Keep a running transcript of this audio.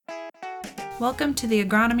Welcome to the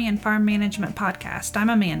Agronomy and Farm Management Podcast.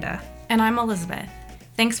 I'm Amanda. And I'm Elizabeth.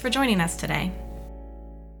 Thanks for joining us today.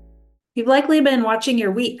 You've likely been watching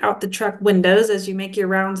your wheat out the truck windows as you make your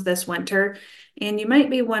rounds this winter, and you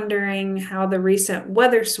might be wondering how the recent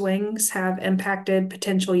weather swings have impacted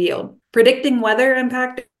potential yield. Predicting weather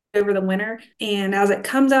impact over the winter and as it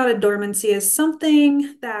comes out of dormancy is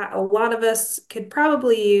something that a lot of us could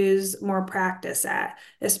probably use more practice at,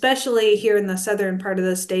 especially here in the southern part of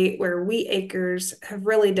the state where wheat acres have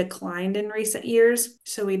really declined in recent years,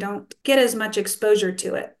 so we don't get as much exposure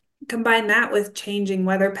to it. Combine that with changing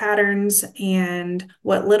weather patterns, and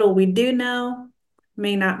what little we do know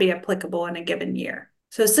may not be applicable in a given year.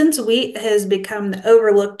 So since wheat has become the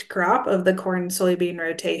overlooked crop of the corn soybean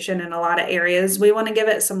rotation in a lot of areas, we want to give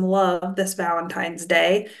it some love this Valentine's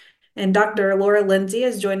Day. And Dr. Laura Lindsay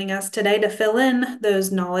is joining us today to fill in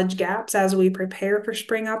those knowledge gaps as we prepare for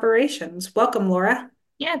spring operations. Welcome, Laura.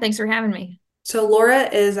 Yeah, thanks for having me. So Laura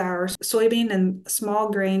is our soybean and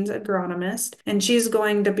small grains agronomist, and she's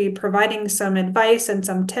going to be providing some advice and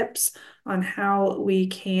some tips on how we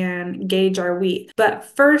can gauge our wheat. But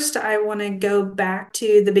first, I want to go back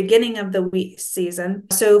to the beginning of the wheat season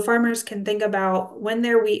so farmers can think about when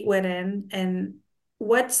their wheat went in and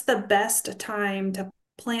what's the best time to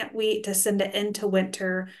plant wheat to send it into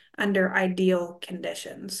winter under ideal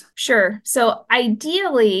conditions. Sure. So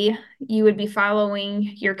ideally, you would be following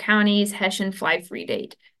your county's Hessian fly-free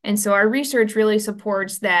date. And so our research really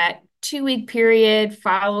supports that 2-week period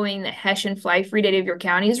following the Hessian fly-free date of your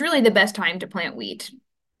county is really the best time to plant wheat.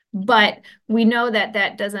 But we know that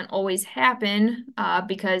that doesn't always happen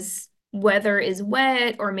because weather is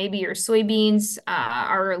wet, or maybe your soybeans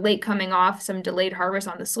are late coming off, some delayed harvest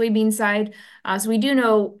on the soybean side. So we do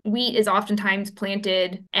know wheat is oftentimes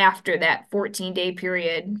planted after that 14-day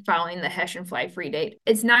period following the Hessian fly-free date.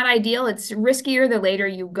 It's not ideal. It's riskier the later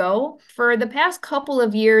you go. For the past couple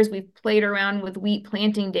of years, we've played around with wheat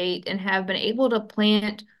planting date and have been able to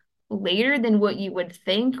plant later than what you would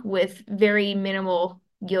think with very minimal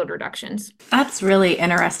yield reductions. That's really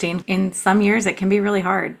interesting. In some years, it can be really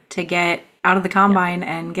hard to get out of the combine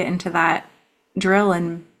and get into that drill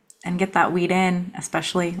and get that wheat in,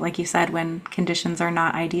 especially, like you said, when conditions are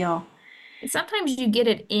not ideal. Sometimes you get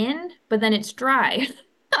it in, but then it's dry.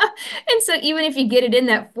 And so even if you get it in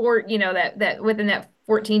that within that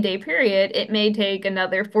 14-day period, it may take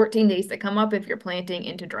another 14 days to come up if you're planting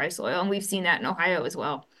into dry soil. And we've seen that in Ohio as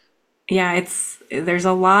well. Yeah, there's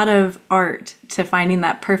a lot of art to finding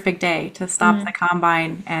that perfect day to stop the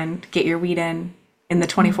combine and get your wheat in the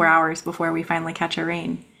 24 hours before we finally catch a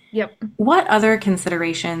rain. Yep. What other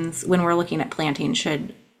considerations when we're looking at planting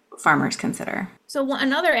should farmers consider? So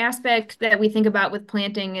another aspect that we think about with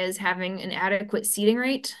planting is having an adequate seeding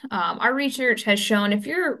rate. Our research has shown if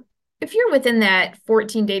you're within that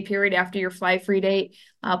 14-day period after your fly-free date,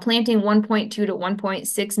 planting 1.2 to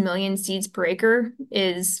 1.6 million seeds per acre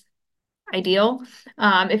is ideal.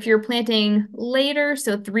 If you're planting later,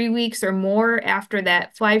 so 3 weeks or more after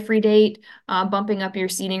that fly-free date, bumping up your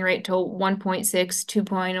seeding rate to 1.6,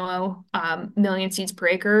 2.0 million seeds per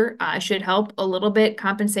acre should help a little bit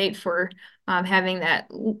compensate for having that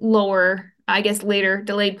lower, later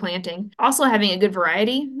delayed planting. Also having a good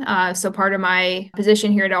variety. So part of my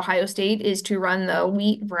position here at Ohio State is to run the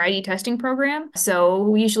wheat variety testing program. So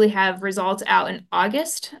we usually have results out in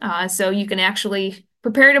August. So you can actually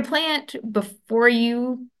prepare to plant before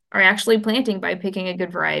you are actually planting by picking a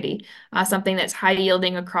good variety, something that's high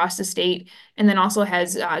yielding across the state, and then also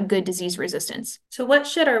has good disease resistance. So what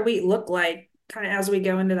should our wheat look like kind of as we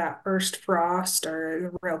go into that first frost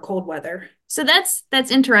or real cold weather? So that's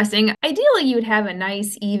interesting. Ideally, you would have a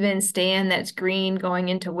nice even stand that's green going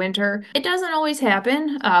into winter. It doesn't always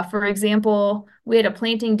happen. For example, we had a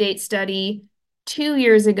planting date study 2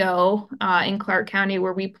 years ago in Clark County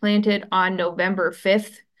where we planted on November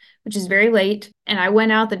 5th, which is very late. And I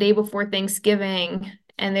went out the day before Thanksgiving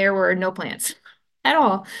and there were no plants at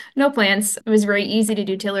all. No plants. It was very easy to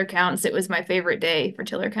do tiller counts. It was my favorite day for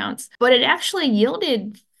tiller counts, but it actually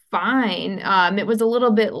yielded fine. It was a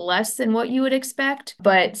little bit less than what you would expect,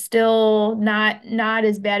 but still not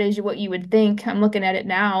as bad as what you would think. I'm looking at it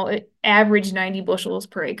now. It averaged 90 bushels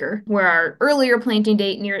per acre, where our earlier planting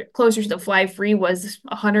date closer to the fly-free was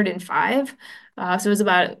 105. So it was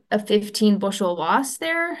about a 15 bushel loss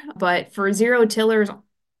there. But for zero tillers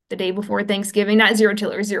the day before Thanksgiving, not zero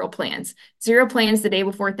tillers, zero plants the day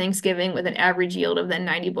before Thanksgiving with an average yield of then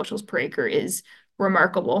 90 bushels per acre is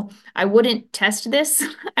remarkable. I wouldn't test this.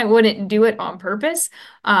 I wouldn't do it on purpose,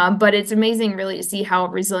 but it's amazing really to see how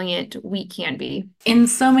resilient wheat can be. In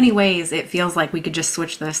so many ways, it feels like we could just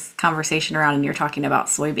switch this conversation around and you're talking about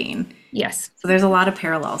soybean. Yes. So there's a lot of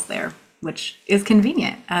parallels there. which is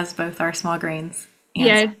convenient as both our small grains and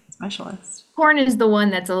Yeah, specialists. corn is the one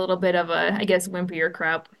that's a little bit of a, I guess, wimpier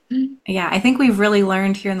crop. Yeah, I think we've really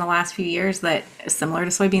learned here in the last few years that similar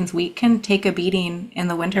to soybeans, wheat can take a beating in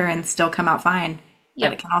the winter and still come out fine, but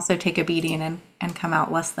it Yep. can also take a beating and come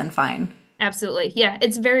out less than fine. Absolutely. Yeah,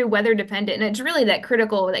 it's very weather dependent. And it's really that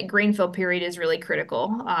critical, that grain fill period is really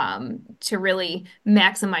critical to really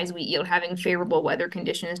maximize wheat yield, having favorable weather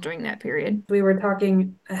conditions during that period. We were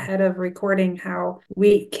talking ahead of recording how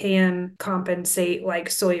wheat can compensate like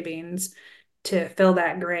soybeans to fill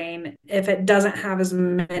that grain if it doesn't have as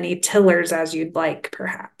many tillers as you'd like,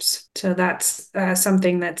 perhaps. So that's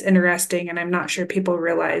something that's interesting, and I'm not sure people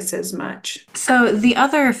realize as much. So the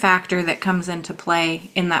other factor that comes into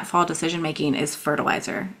play in that fall decision making is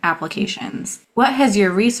fertilizer applications. What has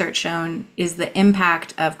your research shown is the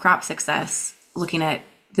impact of crop success looking at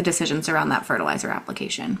the decisions around that fertilizer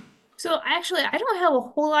application? So actually, I don't have a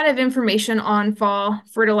whole lot of information on fall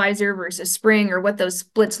fertilizer versus spring or what those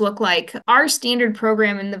splits look like. Our standard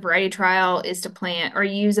program in the variety trial is to plant or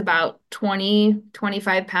use about 20,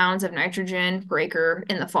 25 pounds of nitrogen per acre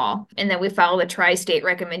in the fall. And then we follow the tri-state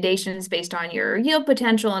recommendations based on your yield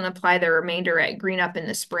potential and apply the remainder at green up in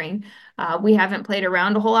the spring. We haven't played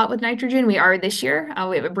around a whole lot with nitrogen. We are this year.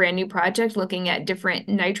 We have a brand new project looking at different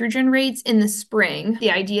nitrogen rates in the spring. The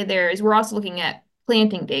idea there is we're also looking at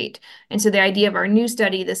planting date. And so the idea of our new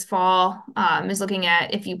study this fall is looking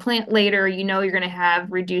at if you plant later, you know you're going to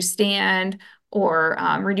have reduced stand or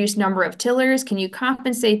reduced number of tillers. Can you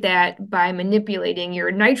compensate that by manipulating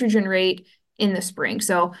your nitrogen rate in the spring?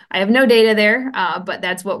 So I have no data there, but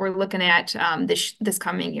that's what we're looking at this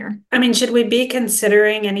coming year. I mean, should we be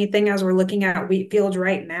considering anything as we're looking at wheat fields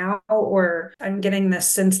right now, or I'm getting this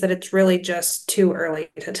sense that it's really just too early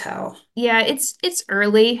to tell? Yeah, it's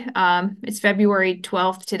early. It's February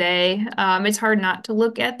 12th today. It's hard not to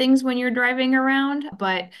look at things when you're driving around,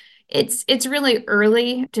 but it's really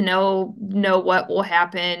early to know what will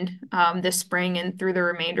happen this spring and through the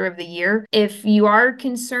remainder of the year. If you are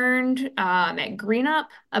concerned at Green Up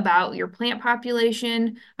about your plant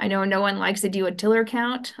population, I know no one likes to do a tiller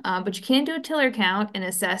count, but you can do a tiller count and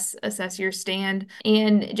assess your stand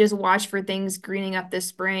and just watch for things greening up this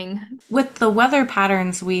spring. With the weather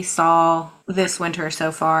patterns we saw this winter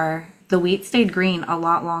so far, the wheat stayed green a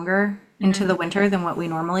lot longer into the winter than what we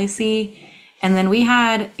normally see. And then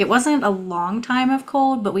it wasn't a long time of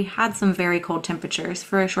cold, but we had some very cold temperatures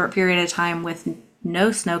for a short period of time with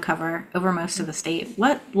no snow cover over most of the state.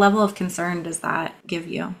 What level of concern does that give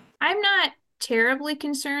you? I'm not terribly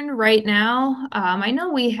concerned right now. I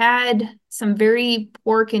know we had some very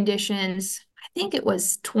poor conditions. I think it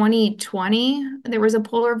was 2020. There was a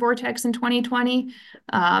polar vortex in 2020.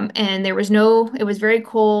 And it was very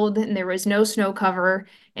cold and there was no snow cover.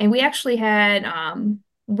 And we actually had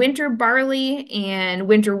winter barley and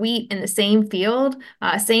winter wheat in the same field,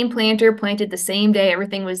 same planter, planted the same day,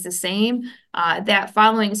 everything was the same. That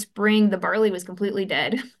following spring, the barley was completely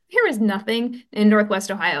dead. There was nothing in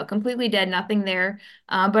Northwest Ohio, completely dead, nothing there.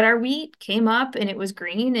 But our wheat came up and it was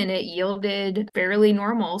green and it yielded fairly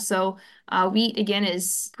normal. So wheat, again,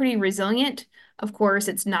 is pretty resilient. Of course,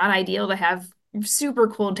 it's not ideal to have super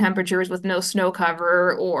cold temperatures with no snow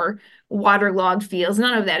cover or waterlogged fields.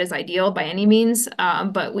 None of that is ideal by any means,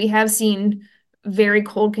 but we have seen very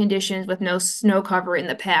cold conditions with no snow cover in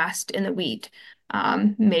the past, and the wheat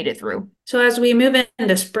made it through. So as we move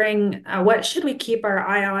into spring, what should we keep our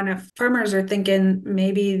eye on if farmers are thinking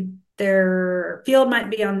maybe their field might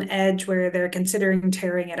be on the edge where they're considering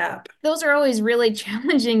tearing it up? Those are always really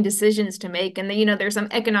challenging decisions to make, and there's some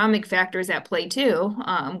economic factors at play too.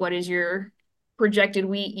 What is your projected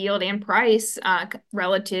wheat yield and price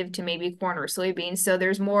relative to maybe corn or soybeans? So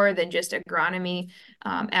there's more than just agronomy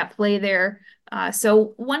at play there.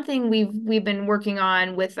 So one thing we've been working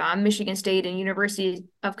on with Michigan State and University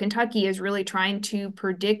of Kentucky is really trying to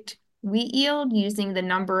predict wheat yield using the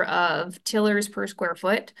number of tillers per square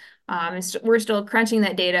foot. We're still crunching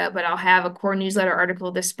that data, but I'll have a core newsletter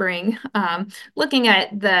article this spring looking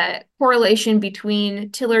at the correlation between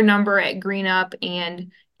tiller number at green up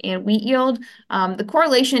and wheat yield. The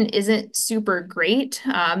correlation isn't super great.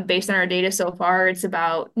 Based on our data so far, it's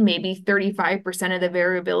about maybe 35% of the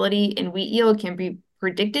variability in wheat yield can be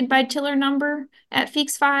predicted by tiller number at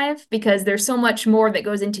Feekes 5 because there's so much more that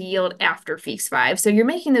goes into yield after Feekes 5. So you're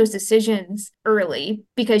making those decisions early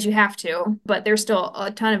because you have to, but there's still a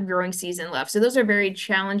ton of growing season left. So those are very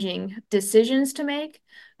challenging decisions to make,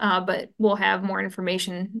 but we'll have more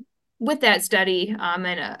information with that study and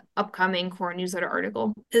an upcoming core newsletter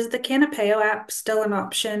article. Is the Canapeo app still an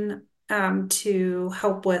option to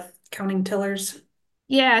help with counting tillers?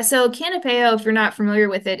 Yeah, so Canapeo, if you're not familiar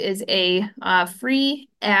with it, is a free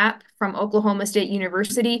app from Oklahoma State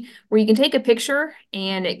University where you can take a picture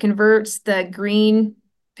and it converts the green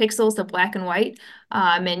pixels to black and white.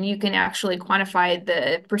 And you can actually quantify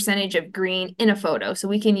the percentage of green in a photo. So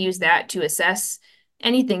we can use that to assess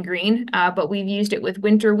anything green, but we've used it with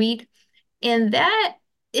winter wheat. And that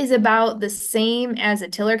is about the same as a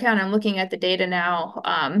tiller count. I'm looking at the data now.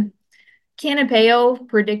 Canapeo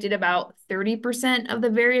predicted about 30% of the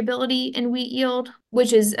variability in wheat yield,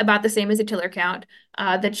 which is about the same as a tiller count.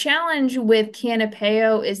 The challenge with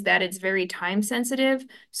Canapeo is that it's very time sensitive.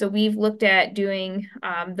 So we've looked at doing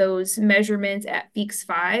those measurements at Feekes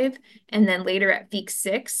 5 and then later at Feekes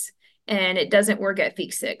 6. And it doesn't work at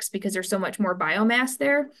Feekes 6 because there's so much more biomass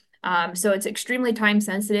there. So it's extremely time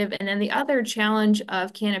sensitive. And then the other challenge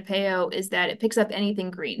of Canapeo is that it picks up anything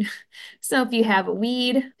green. So if you have a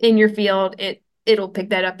weed in your field, it'll pick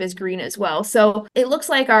that up as green as well. So it looks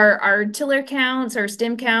like our tiller counts, our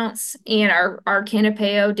stem counts, and our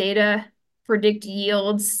Canapeo data predict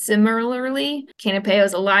yields similarly. Canapeo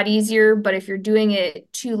is a lot easier, but if you're doing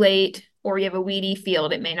it too late or you have a weedy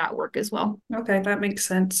field, it may not work as well. Okay, that makes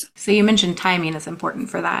sense. So you mentioned timing is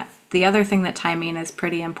important for that. The other thing that timing is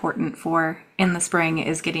pretty important for in the spring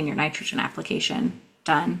is getting your nitrogen application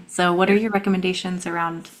done. So what are your recommendations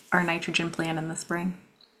around our nitrogen plan in the spring?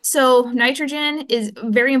 So nitrogen is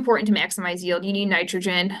very important to maximize yield. You need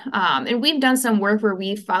nitrogen. And we've done some work where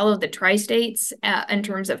we follow the tri-states in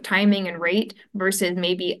terms of timing and rate versus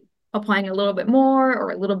maybe applying a little bit more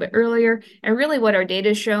or a little bit earlier. And really what our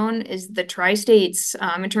data has shown is the tri-states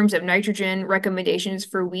in terms of nitrogen recommendations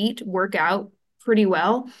for wheat work out pretty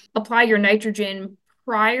well. Apply your nitrogen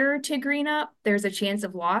prior to green up, there's a chance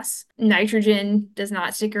of loss. Nitrogen does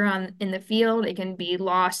not stick around in the field. It can be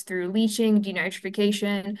lost through leaching,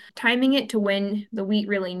 denitrification. Timing it to when the wheat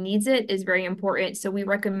really needs it is very important. So we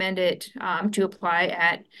recommend it to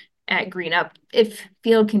apply at green up if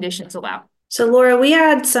field conditions allow. So Laura, we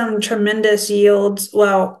had some tremendous yields,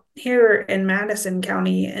 well, here in Madison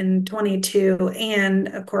County in 22 and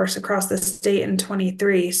of course across the state in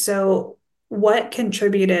 23. So what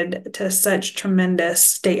contributed to such tremendous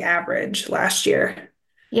state average last year?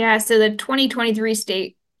 Yeah, so the 2023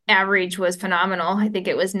 state average was phenomenal. I think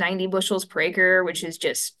it was 90 bushels per acre, which is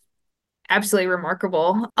just absolutely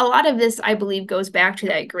remarkable. A lot of this, I believe, goes back to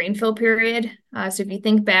that grain fill period. So if you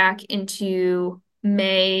think back into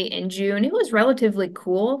May and June, it was relatively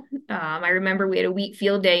cool. I remember we had a wheat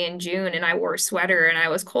field day in June and I wore a sweater and I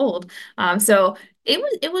was cold. So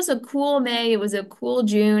it was a cool May, it was a cool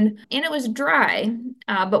June, and it was dry.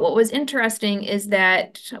 But what was interesting is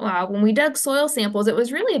that when we dug soil samples, it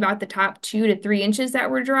was really about the top 2 to 3 inches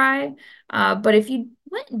that were dry. But if you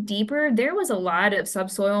went deeper, there was a lot of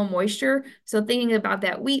subsoil moisture. So thinking about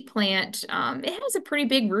that wheat plant, it has a pretty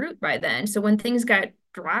big root by then. So when things got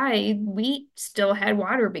dry, wheat still had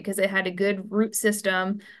water because it had a good root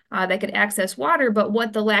system that could access water. But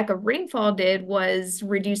what the lack of rainfall did was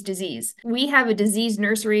reduce disease. We have a disease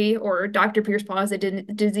nursery, or Dr. Pierce Paul has a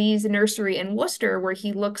disease nursery in Worcester where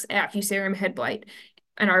he looks at Fusarium head blight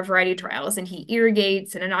in our variety trials and he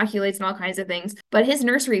irrigates and inoculates and all kinds of things. But his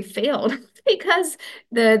nursery failed because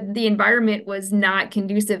the environment was not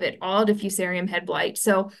conducive at all to Fusarium head blight.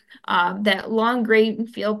 So that long grain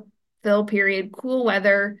fill period, cool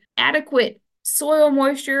weather, adequate soil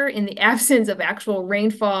moisture in the absence of actual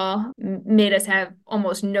rainfall made us have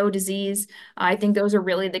almost no disease. I think those are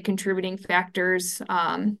really the contributing factors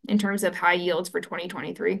in terms of high yields for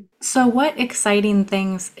 2023. So what exciting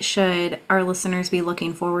things should our listeners be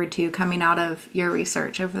looking forward to coming out of your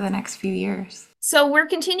research over the next few years? So we're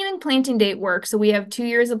continuing planting date work. So we have 2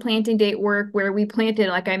 years of planting date work where we planted,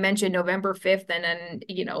 like I mentioned, November 5th, and then,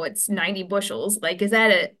 it's 90 bushels. Like, is that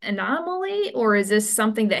an anomaly or is this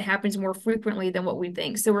something that happens more frequently than what we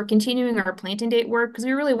think? So we're continuing our planting date work because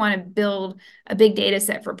we really want to build a big data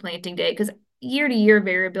set for planting date because year to year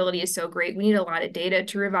variability is so great. We need a lot of data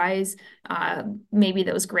to revise maybe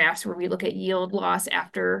those graphs where we look at yield loss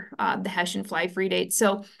after the Hessian fly free date.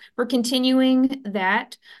 So we're continuing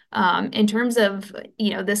that. In terms of,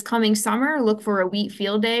 this coming summer, look for a wheat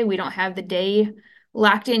field day. We don't have the day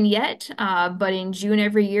locked in yet, but in June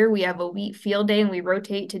every year we have a wheat field day and we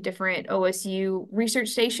rotate to different OSU research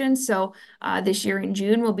stations. So this year in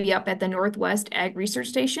June we'll be up at the Northwest Ag Research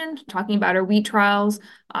Station talking about our wheat trials,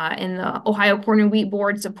 and the Ohio Corn and Wheat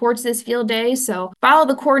Board supports this field day. So follow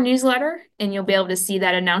the core newsletter and you'll be able to see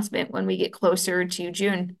that announcement when we get closer to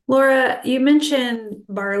June. Laura, you mentioned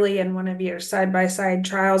barley in one of your side-by-side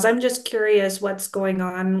trials. I'm just curious what's going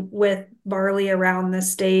on with barley around the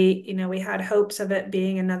state. We had hopes of it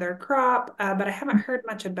being another crop, but I haven't heard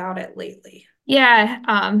much about it lately. Yeah,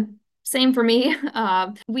 same for me.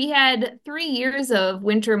 We had 3 years of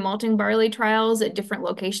winter malting barley trials at different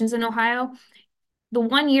locations in Ohio. The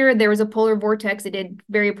one year there was a polar vortex, it did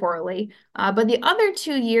very poorly. But the other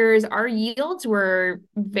 2 years, our yields were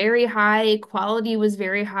very high, quality was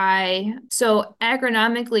very high. So,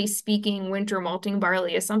 agronomically speaking, winter malting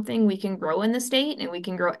barley is something we can grow in the state and we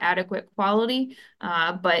can grow adequate quality,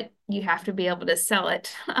 but you have to be able to sell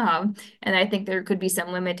it. And I think there could be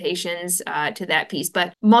some limitations to that piece.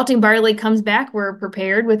 But malting barley comes back. We're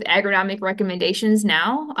prepared with agronomic recommendations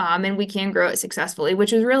now, and we can grow it successfully,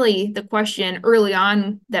 which is really the question early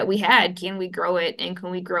on that we had. Can we grow it and can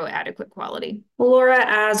we grow adequate quality? Well, Laura,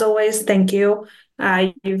 as always, thank you.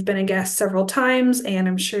 You've been a guest several times, and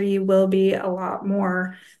I'm sure you will be a lot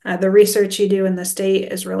more. The research you do in the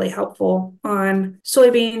state is really helpful on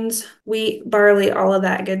soybeans, wheat, barley, all of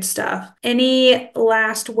that good stuff. Any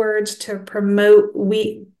last words to promote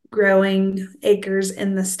wheat growing acres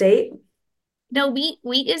in the state? No,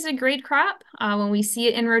 wheat is a great crop. When we see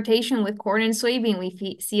it in rotation with corn and soybean,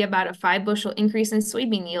 we see about a 5 bushel increase in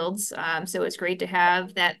soybean yields. So it's great to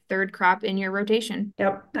have that third crop in your rotation.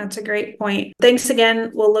 Yep, that's a great point. Thanks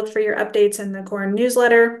again. We'll look for your updates in the corn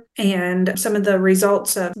newsletter and some of the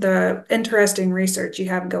results of the interesting research you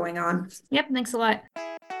have going on. Yep, thanks a lot.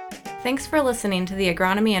 Thanks for listening to the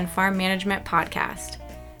Agronomy and Farm Management Podcast.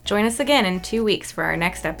 Join us again in 2 weeks for our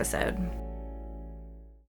next episode.